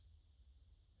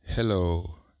Hello,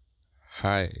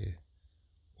 hi,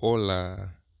 hola,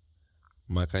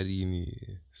 Makadini,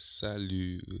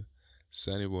 salut,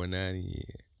 Sani Bonani.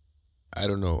 I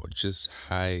don't know, just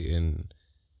hi in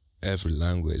every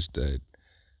language that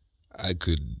I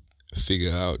could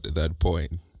figure out at that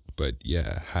point. But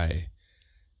yeah, hi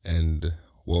and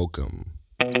welcome.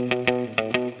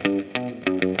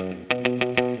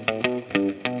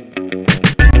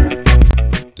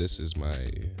 This is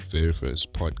my very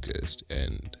first podcast,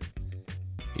 and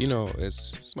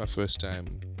it's my first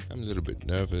time. I'm a little bit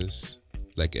nervous,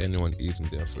 like anyone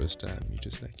isn't their first time. You're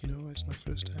just like, it's my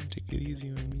first time, take it easy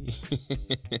on me.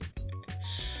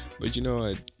 But you know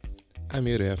what? I'm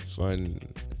here to have fun.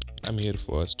 I'm here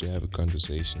for us to have a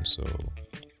conversation, so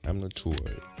I'm not too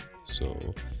worried.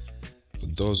 So, for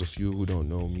those of you who don't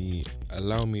know me,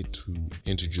 allow me to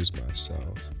introduce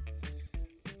myself.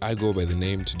 I go by the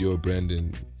name Tadiwa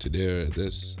Brandon. Today,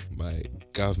 that's my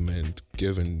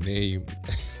government-given name.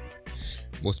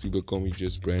 Most people call me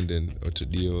just Brandon or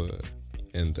Tadiwa,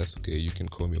 and that's okay. You can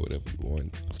call me whatever you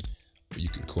want. Or you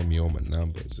can call me on my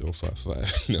number,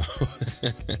 055. No.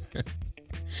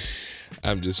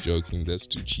 I'm just joking. That's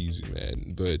too cheesy,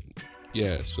 man. But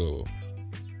yeah, so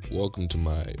welcome to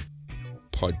my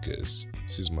podcast.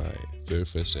 This is my very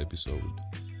first episode.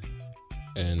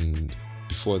 And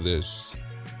before this,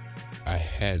 I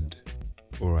have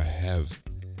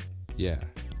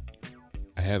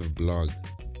a blog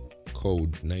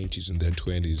called 90s and their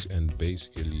 20s, and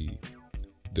basically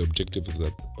the objective of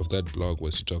that blog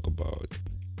was to talk about,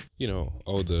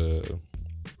 all the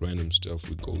random stuff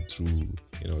we go through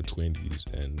in our 20s.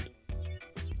 And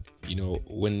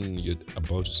when you're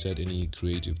about to start any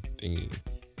creative thing,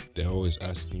 they're always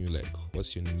asking you like,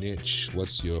 what's your niche,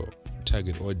 what's your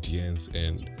target audience,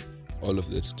 and all of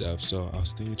that stuff. So I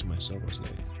was thinking to myself, I was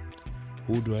like,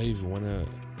 who do I even want to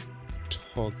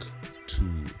talk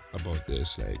to about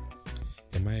this? Like,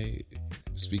 am I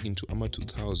speaking to Amma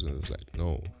 2000s? Like,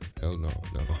 no, hell no.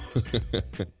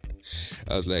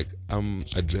 I was like, I'm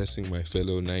addressing my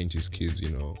fellow 90s kids,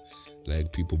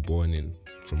 like people born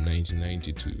from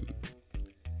 1990 to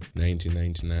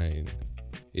 1999.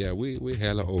 Yeah, we're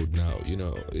hella old now,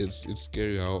 it's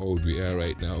scary how old we are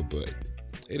right now, but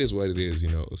it is what it is,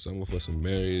 Some of us are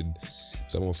married,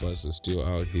 some of us are still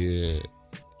out here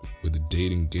with the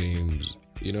dating games,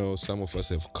 some of us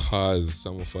have cars,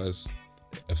 some of us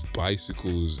have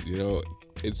bicycles,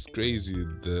 it's crazy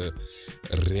the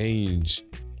range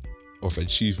of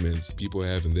achievements people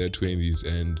have in their 20s,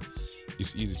 and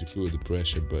it's easy to feel the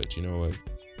pressure, but you know what?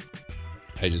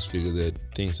 I just figure that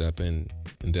things happen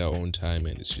in their own time,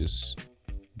 and it's just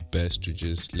best to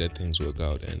just let things work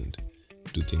out and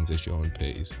do things at your own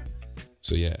pace.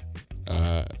 So yeah,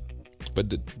 but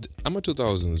the Amma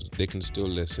 2000s, they can still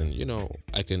listen.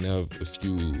 I can have a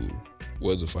few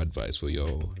words of advice for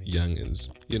your youngins.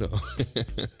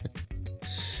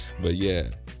 But yeah,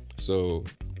 so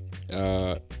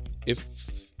if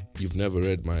you've never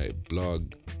read my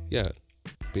blog, yeah,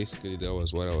 basically that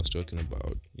was what I was talking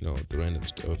about. The random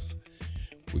stuff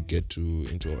we get to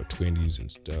into our 20s and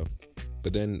stuff.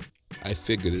 But then I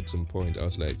figured at some point, I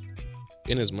was like,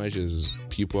 in as much as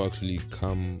people actually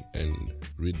come and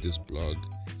read this blog,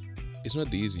 it's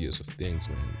not the easiest of things,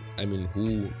 man. I mean,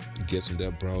 who gets in their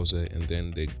browser and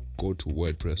then they go to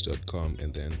wordpress.com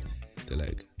and then they're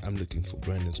like, I'm looking for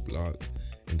Brandon's blog,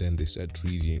 and then they start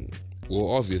reading? Well,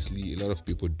 obviously, a lot of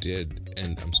people did,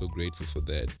 and I'm so grateful for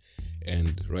that.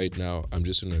 And right now, I'm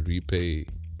just going to repay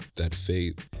that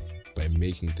faith by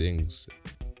making things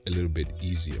a little bit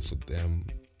easier for them,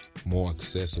 more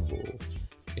accessible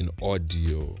in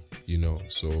audio,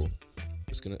 so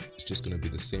it's just gonna be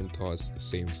the same thoughts, the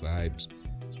same vibes,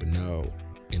 but now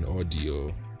in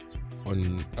audio,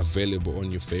 available on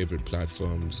your favorite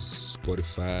platforms: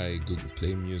 Spotify, Google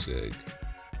Play Music,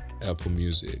 Apple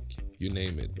Music, you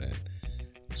name it, man.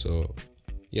 So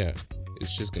yeah,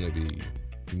 it's just gonna be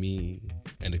me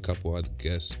and a couple other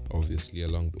guests, obviously,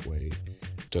 along the way,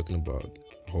 talking about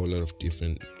a whole lot of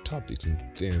different topics and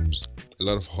themes, a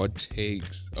lot of hot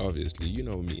takes. Obviously, you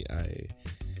know me, I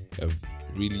have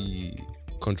really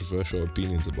controversial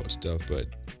opinions about stuff, but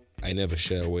I never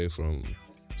shy away from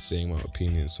saying my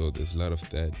opinions. So there's a lot of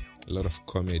that, a lot of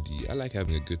comedy. I like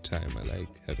having a good time, I like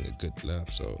having a good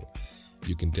laugh, so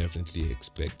you can definitely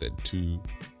expect that too.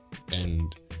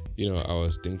 And I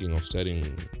was thinking of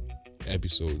starting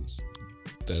episodes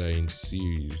that are in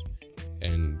series,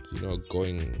 and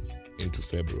going into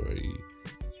February,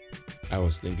 I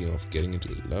was thinking of getting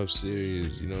into a love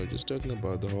series, just talking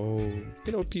about the whole,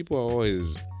 people are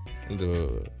always in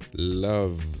the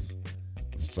love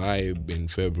vibe in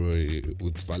February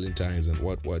with Valentine's and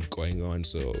what going on.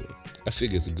 So I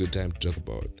figure it's a good time to talk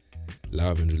about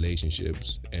love and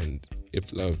relationships, and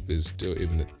if love is still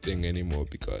even a thing anymore,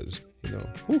 because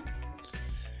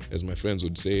as my friends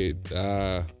would say it,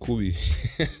 kubi.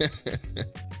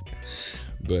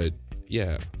 But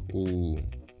yeah, we'll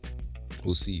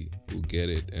see, we'll get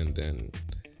it, and then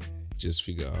just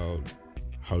figure out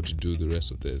how to do the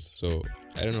rest of this. So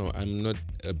I don't know, I'm not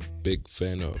a big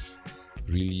fan of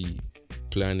really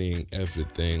planning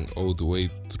everything all the way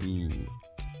through.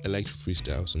 I like to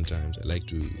freestyle sometimes. I like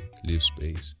to leave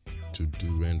space to do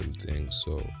random things.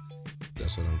 So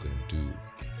that's what I'm gonna do.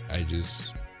 I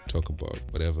just talk about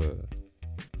whatever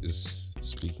is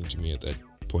speaking to me at that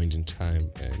point in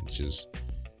time and just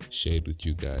share it with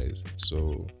you guys.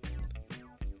 So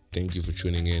thank you for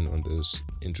tuning in on this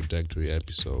introductory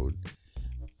episode.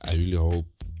 I really hope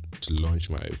to launch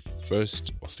my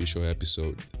first official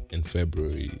episode in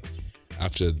February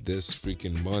after this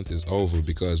freaking month is over,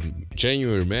 because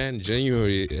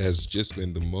January has just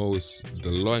been the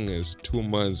longest 2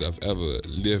 months I've ever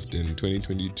lived in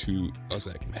 2022. I was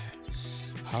like, man,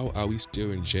 how are we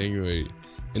still in January?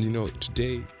 And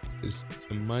today is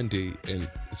a Monday and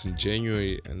it's in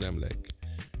January, and I'm like,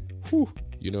 whew,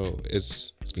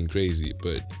 it's been crazy,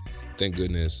 but thank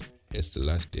goodness it's the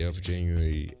last day of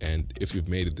January. And if you've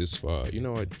made it this far, you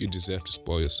know what, you deserve to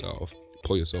spoil yourself.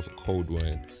 Pour yourself a cold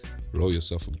one, roll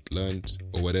yourself a blunt,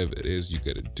 or whatever it is you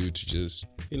gotta do to just,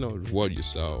 reward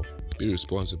yourself. Be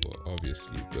responsible,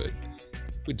 obviously, but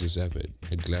we deserve it.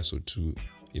 A glass or two,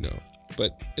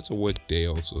 But it's a work day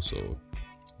also, so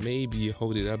maybe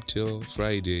hold it up till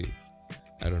Friday.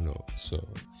 I don't know. So,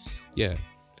 yeah,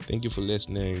 thank you for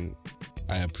listening.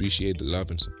 I appreciate the love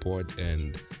and support,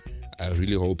 and I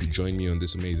really hope you join me on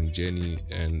this amazing journey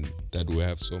and that we'll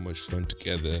have so much fun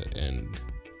together. And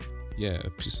yeah,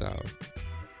 peace out.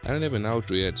 I don't have an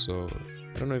outro yet, so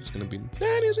I don't know if it's gonna be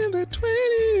 90s in the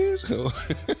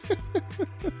 20s.